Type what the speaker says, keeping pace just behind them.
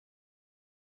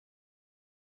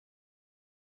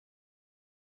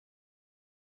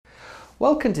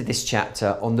Welcome to this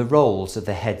chapter on the roles of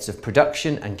the heads of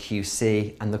production and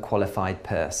QC and the qualified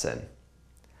person.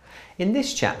 In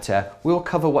this chapter, we'll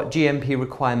cover what GMP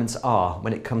requirements are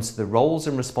when it comes to the roles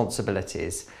and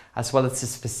responsibilities, as well as the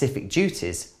specific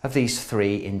duties of these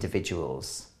three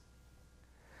individuals.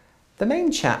 The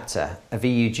main chapter of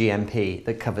EU GMP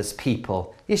that covers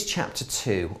people is Chapter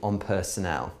 2 on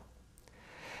personnel.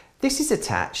 This is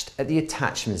attached at the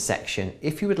attachment section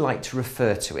if you would like to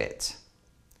refer to it.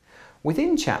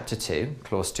 Within Chapter 2,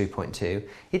 Clause 2.2,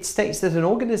 it states that an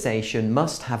organisation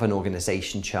must have an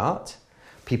organisation chart,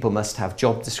 people must have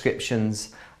job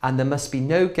descriptions, and there must be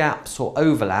no gaps or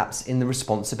overlaps in the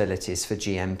responsibilities for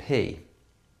GMP.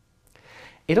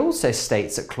 It also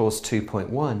states at Clause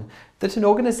 2.1 that an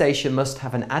organisation must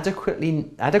have an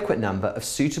adequate number of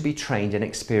suitably trained and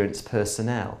experienced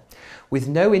personnel, with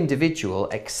no individual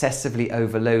excessively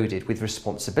overloaded with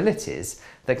responsibilities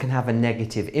that can have a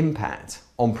negative impact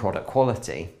on product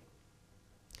quality.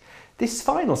 This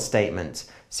final statement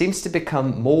seems to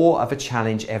become more of a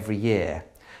challenge every year,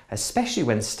 especially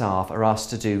when staff are asked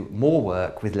to do more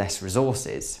work with less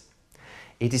resources.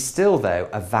 It is still, though,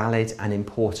 a valid and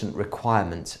important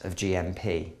requirement of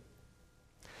GMP.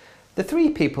 The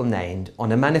three people named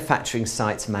on a manufacturing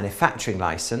site's manufacturing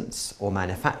licence or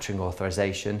manufacturing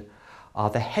authorisation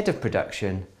are the head of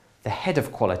production, the head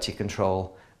of quality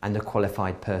control, and the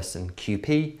qualified person,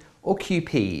 QP or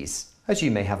QPs, as you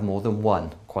may have more than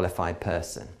one qualified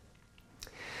person.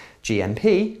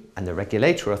 GMP and the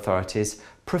regulatory authorities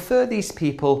prefer these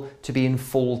people to be in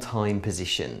full-time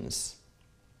positions.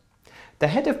 The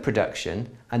head of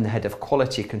production and the head of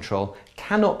quality control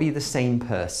cannot be the same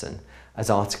person, as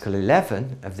Article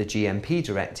 11 of the GMP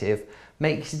Directive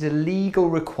makes it a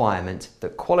legal requirement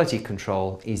that quality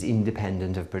control is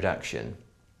independent of production.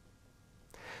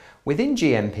 Within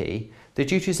GMP, the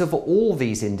duties of all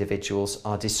these individuals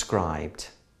are described.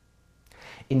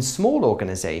 In small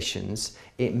organisations,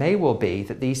 it may well be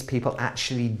that these people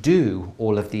actually do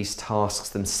all of these tasks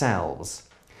themselves,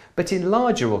 but in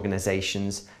larger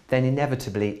organisations, then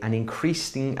inevitably an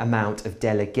increasing amount of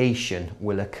delegation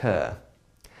will occur.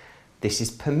 This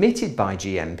is permitted by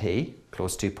GMP,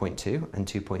 Clause 2.2 and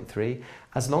 2.3,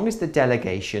 as long as the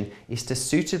delegation is to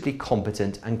suitably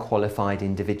competent and qualified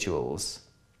individuals.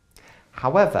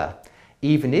 However,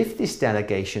 even if this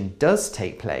delegation does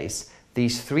take place,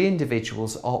 these three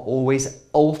individuals are always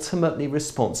ultimately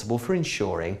responsible for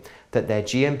ensuring that their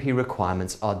GMP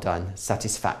requirements are done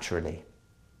satisfactorily.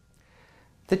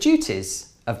 The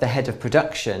duties of the head of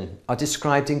production are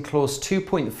described in Clause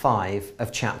 2.5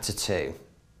 of Chapter 2.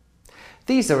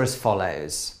 These are as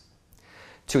follows: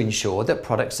 to ensure that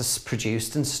products are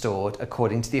produced and stored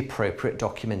according to the appropriate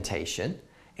documentation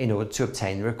in order to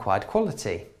obtain the required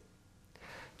quality,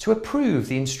 to approve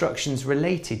the instructions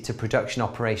related to production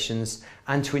operations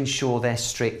and to ensure their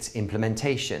strict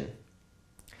implementation,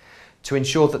 to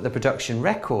ensure that the production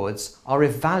records are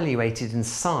evaluated and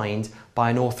signed by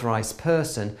an authorised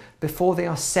person before they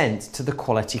are sent to the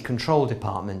Quality Control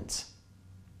Department,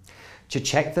 to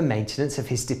check the maintenance of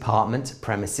his department,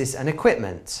 premises and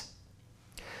equipment,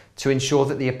 to ensure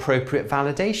that the appropriate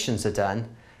validations are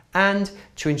done, and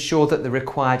to ensure that the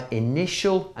required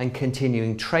initial and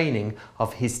continuing training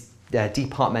of his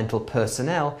departmental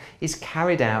personnel is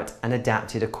carried out and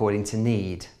adapted according to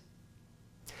need.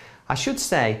 I should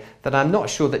say that I'm not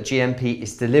sure that GMP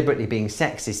is deliberately being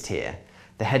sexist here.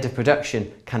 The head of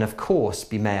production can of course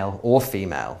be male or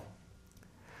female.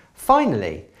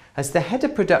 Finally, as the head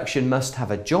of production must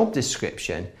have a job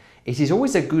description, it is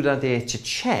always a good idea to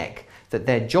check that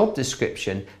their job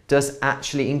description does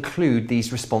actually include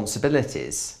these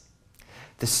responsibilities.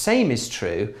 The same is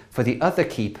true for the other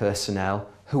key personnel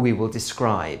who we will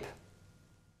describe.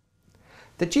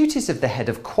 The duties of the head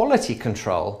of quality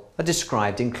control are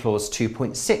described in Clause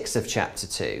 2.6 of Chapter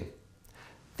 2.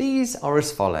 These are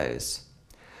as follows: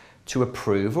 to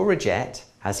approve or reject,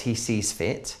 as he sees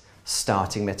fit,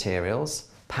 starting materials,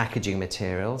 packaging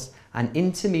materials, and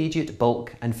intermediate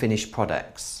bulk and finished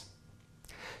products,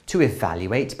 to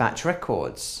evaluate batch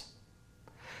records,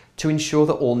 to ensure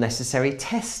that all necessary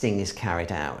testing is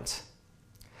carried out,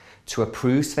 to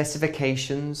approve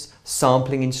specifications,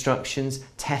 sampling instructions,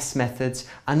 test methods,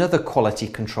 and other quality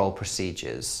control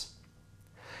procedures,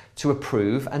 to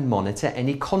approve and monitor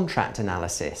any contract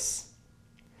analysis,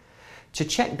 to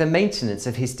check the maintenance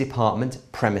of his department,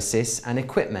 premises, and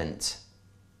equipment,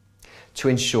 to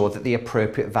ensure that the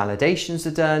appropriate validations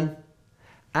are done,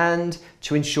 and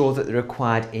to ensure that the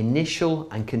required initial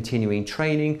and continuing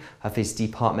training of his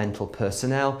departmental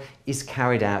personnel is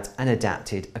carried out and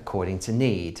adapted according to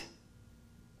need.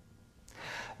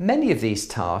 Many of these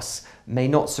tasks may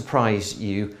not surprise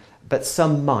you but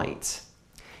some might.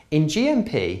 In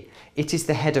GMP, it is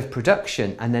the head of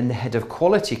production and then the head of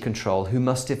quality control who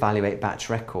must evaluate batch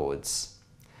records.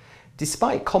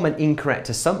 Despite common incorrect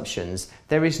assumptions,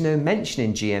 there is no mention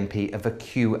in GMP of a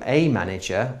QA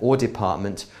manager or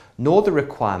department, nor the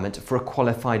requirement for a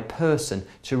qualified person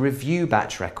to review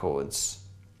batch records.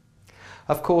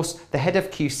 Of course, the head of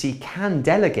QC can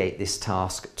delegate this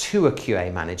task to a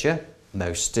QA manager,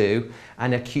 most do,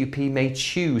 and a QP may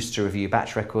choose to review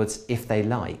batch records if they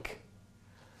like.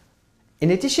 In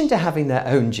addition to having their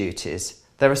own duties,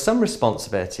 there are some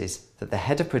responsibilities that the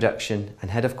head of production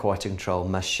and head of quality control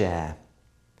must share.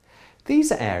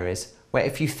 These are areas where,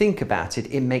 if you think about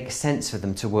it, it makes sense for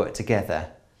them to work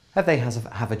together, if they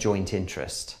have a joint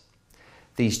interest.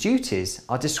 These duties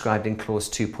are described in clause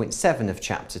 2.7 of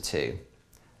chapter 2.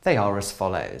 They are as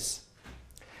follows: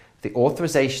 the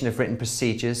authorization of written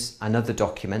procedures and other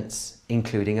documents,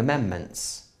 including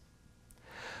amendments;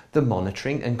 the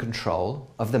monitoring and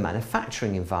control of the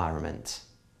manufacturing environment;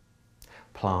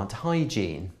 plant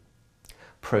hygiene;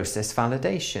 process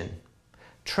validation;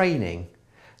 training;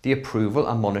 the approval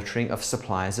and monitoring of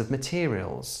suppliers of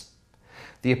materials;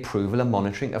 the approval and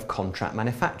monitoring of contract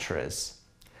manufacturers;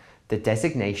 the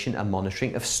designation and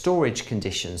monitoring of storage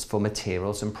conditions for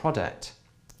materials and product;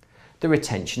 the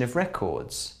retention of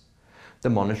records; the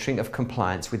monitoring of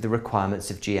compliance with the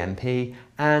requirements of GMP,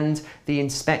 and the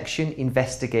inspection,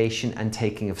 investigation and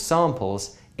taking of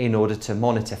samples in order to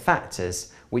monitor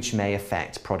factors which may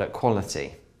affect product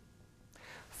quality.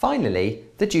 Finally,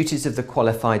 the duties of the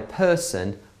qualified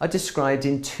person are described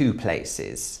in two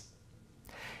places.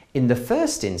 In the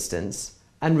first instance,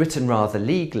 and written rather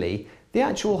legally, the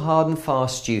actual hard and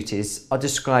fast duties are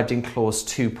described in clause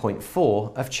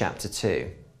 2.4 of chapter 2.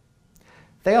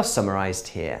 They are summarised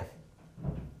here.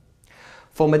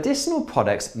 For medicinal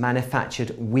products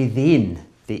manufactured within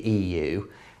the EU,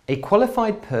 a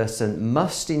qualified person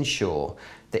must ensure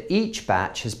that each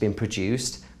batch has been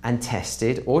produced and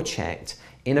tested or checked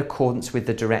in accordance with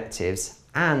the directives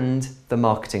and the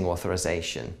marketing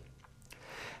authorization.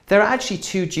 There are actually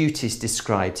two duties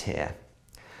described here.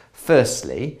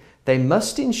 Firstly, they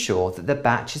must ensure that the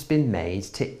batch has been made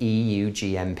to EU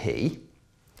GMP.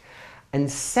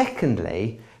 And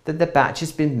secondly, that the batch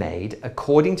has been made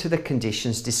according to the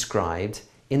conditions described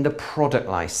in the product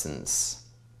license.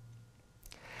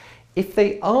 If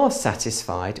they are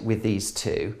satisfied with these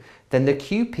two, then the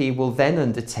QP will then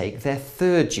undertake their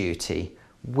third duty,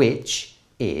 which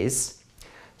is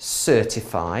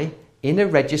certify in a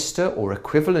register or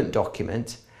equivalent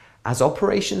document, as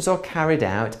operations are carried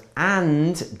out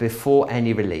and before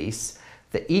any release,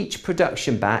 that each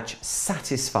production batch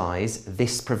satisfies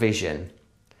this provision.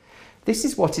 This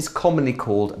is what is commonly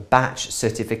called batch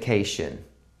certification.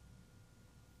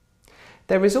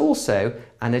 There is also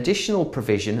an additional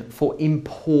provision for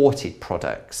imported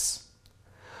products.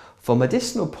 For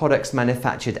medicinal products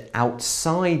manufactured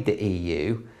outside the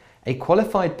EU, a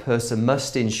qualified person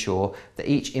must ensure that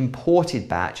each imported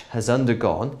batch has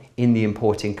undergone, in the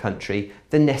importing country,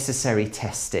 the necessary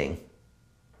testing.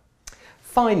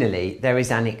 Finally, there is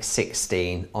Annex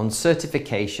 16 on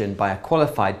certification by a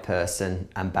qualified person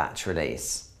and batch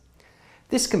release.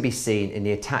 This can be seen in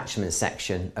the attachment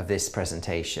section of this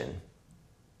presentation.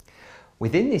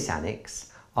 Within this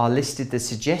annex are listed the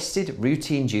suggested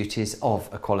routine duties of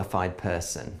a qualified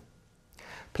person.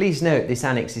 Please note this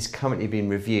annex is currently being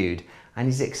reviewed and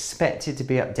is expected to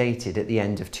be updated at the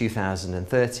end of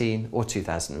 2013 or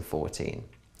 2014.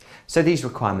 So these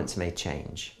requirements may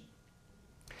change.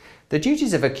 The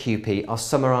duties of a QP are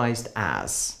summarised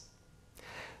as: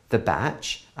 the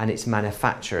batch and its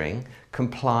manufacturing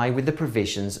comply with the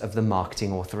provisions of the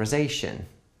marketing authorization.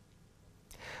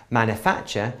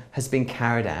 Manufacture has been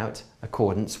carried out in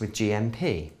accordance with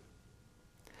GMP.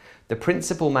 The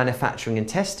principal manufacturing and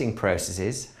testing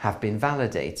processes have been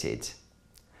validated.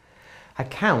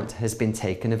 Account has been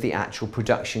taken of the actual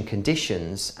production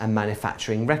conditions and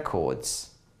manufacturing records.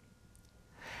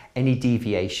 Any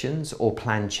deviations or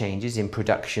planned changes in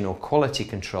production or quality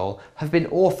control have been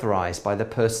authorised by the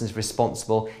persons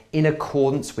responsible in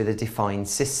accordance with a defined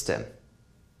system.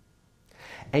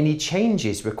 Any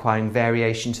changes requiring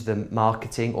variation to the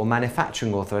marketing or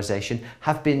manufacturing authorisation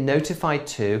have been notified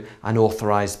to and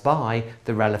authorised by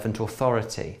the relevant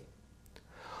authority.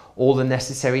 All the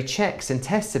necessary checks and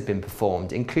tests have been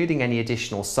performed, including any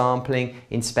additional sampling,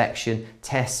 inspection,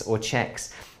 tests or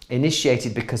checks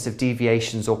initiated because of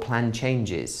deviations or planned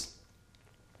changes.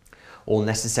 All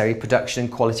necessary production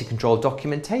and quality control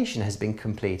documentation has been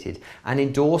completed and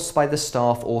endorsed by the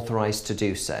staff authorised to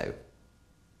do so.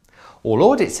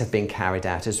 All audits have been carried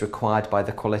out as required by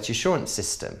the quality assurance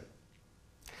system.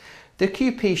 The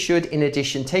QP should in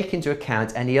addition take into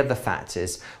account any other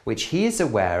factors which he is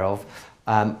aware of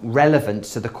relevant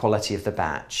to the quality of the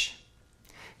batch.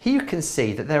 Here you can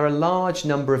see that there are a large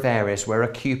number of areas where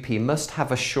a QP must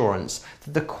have assurance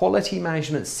that the quality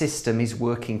management system is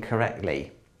working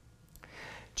correctly.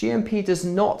 GMP does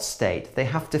not state they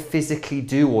have to physically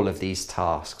do all of these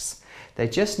tasks. They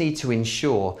just need to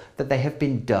ensure that they have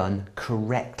been done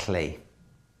correctly.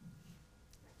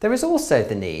 There is also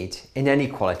the need in any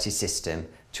quality system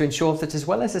to ensure that as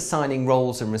well as assigning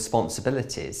roles and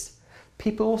responsibilities,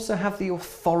 people also have the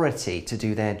authority to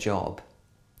do their job.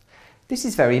 This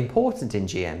is very important in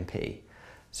GMP.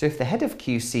 So if the head of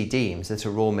QC deems that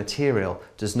a raw material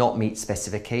does not meet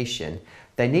specification,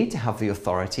 they need to have the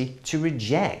authority to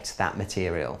reject that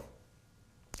material.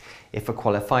 If a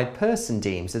qualified person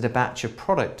deems that a batch of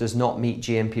product does not meet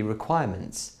GMP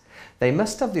requirements, they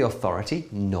must have the authority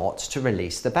not to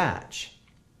release the batch.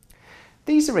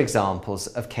 These are examples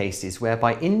of cases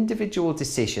whereby individual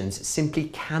decisions simply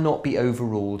cannot be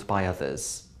overruled by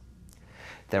others.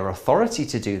 Their authority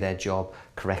to do their job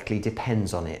correctly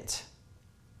depends on it.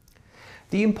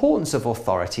 The importance of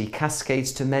authority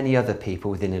cascades to many other people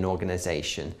within an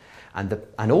organisation,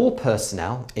 and all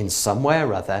personnel, in some way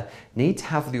or other, need to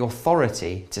have the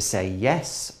authority to say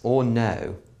yes or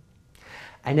no.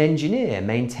 An engineer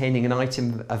maintaining an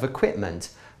item of equipment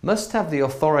must have the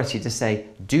authority to say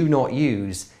do not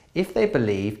use if they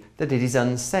believe that it is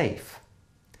unsafe.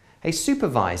 A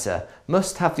supervisor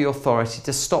must have the authority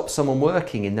to stop someone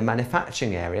working in the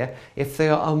manufacturing area if they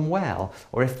are unwell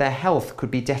or if their health could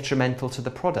be detrimental to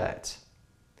the product.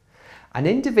 An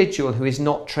individual who is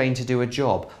not trained to do a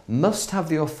job must have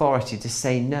the authority to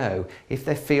say no if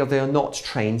they feel they are not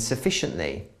trained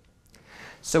sufficiently.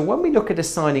 So when we look at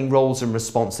assigning roles and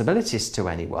responsibilities to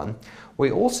anyone,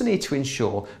 we also need to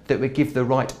ensure that we give the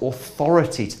right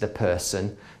authority to the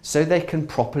person so they can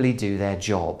properly do their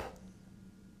job.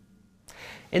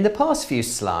 In the past few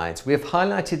slides, we have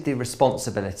highlighted the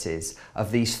responsibilities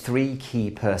of these three key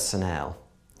personnel.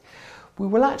 We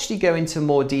will actually go into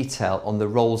more detail on the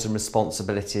roles and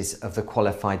responsibilities of the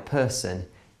qualified person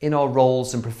in our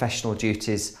roles and professional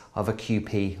duties of a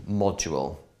QP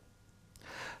module.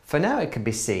 For now, it can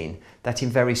be seen that in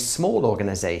very small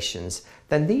organisations,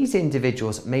 then these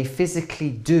individuals may physically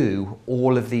do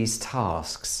all of these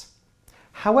tasks.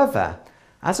 However,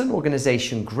 as an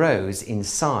organisation grows in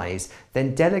size,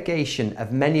 then delegation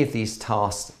of many of these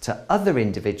tasks to other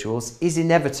individuals is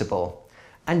inevitable,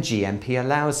 and GMP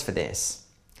allows for this.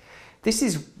 This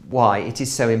is why it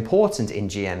is so important in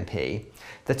GMP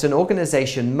that an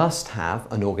organisation must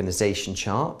have an organisation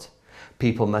chart,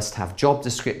 people must have job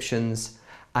descriptions,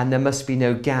 and there must be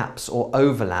no gaps or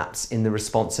overlaps in the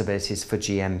responsibilities for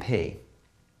GMP.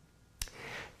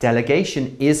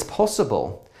 Delegation is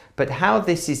possible, but how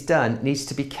this is done needs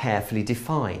to be carefully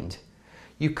defined.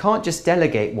 You can't just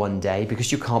delegate one day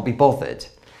because you can't be bothered.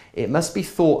 It must be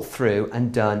thought through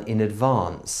and done in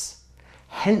advance.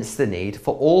 Hence the need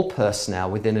for all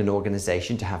personnel within an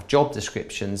organisation to have job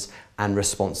descriptions and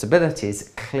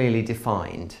responsibilities clearly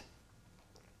defined.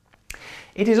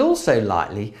 It is also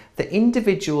likely that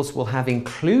individuals will have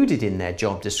included in their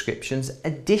job descriptions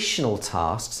additional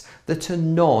tasks that are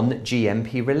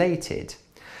non-GMP related.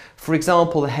 For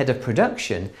example, the head of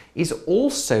production is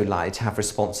also likely to have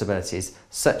responsibilities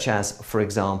such as, for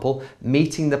example,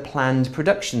 meeting the planned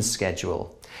production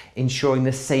schedule, ensuring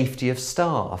the safety of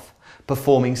staff,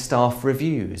 performing staff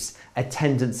reviews,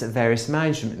 attendance at various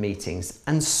management meetings,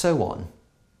 and so on.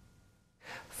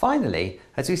 Finally,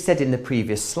 as we said in the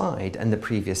previous slide and the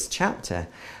previous chapter,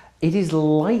 it is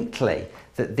likely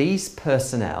that these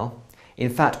personnel, in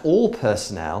fact all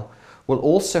personnel, will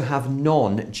also have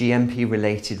non-GMP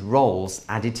related roles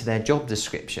added to their job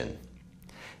description.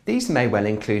 These may well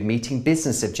include meeting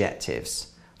business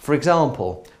objectives, for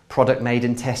example, product made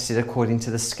and tested according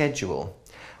to the schedule,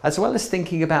 as well as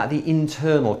thinking about the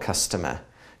internal customer,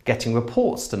 getting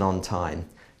reports done on time,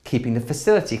 keeping the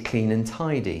facility clean and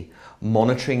tidy,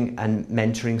 monitoring and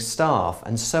mentoring staff,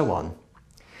 and so on.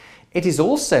 It is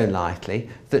also likely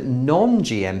that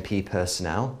non-GMP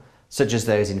personnel, such as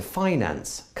those in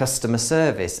finance, customer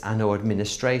service and/or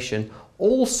administration,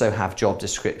 also have job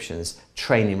descriptions,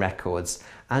 training records,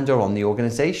 and are on the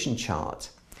organisation chart.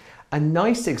 A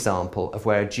nice example of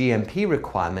where a GMP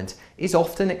requirement is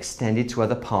often extended to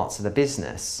other parts of the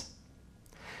business.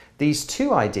 These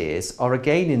two ideas are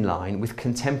again in line with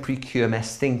contemporary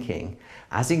QMS thinking,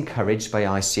 as encouraged by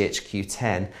ICH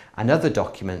Q10 and other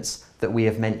documents that we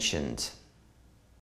have mentioned.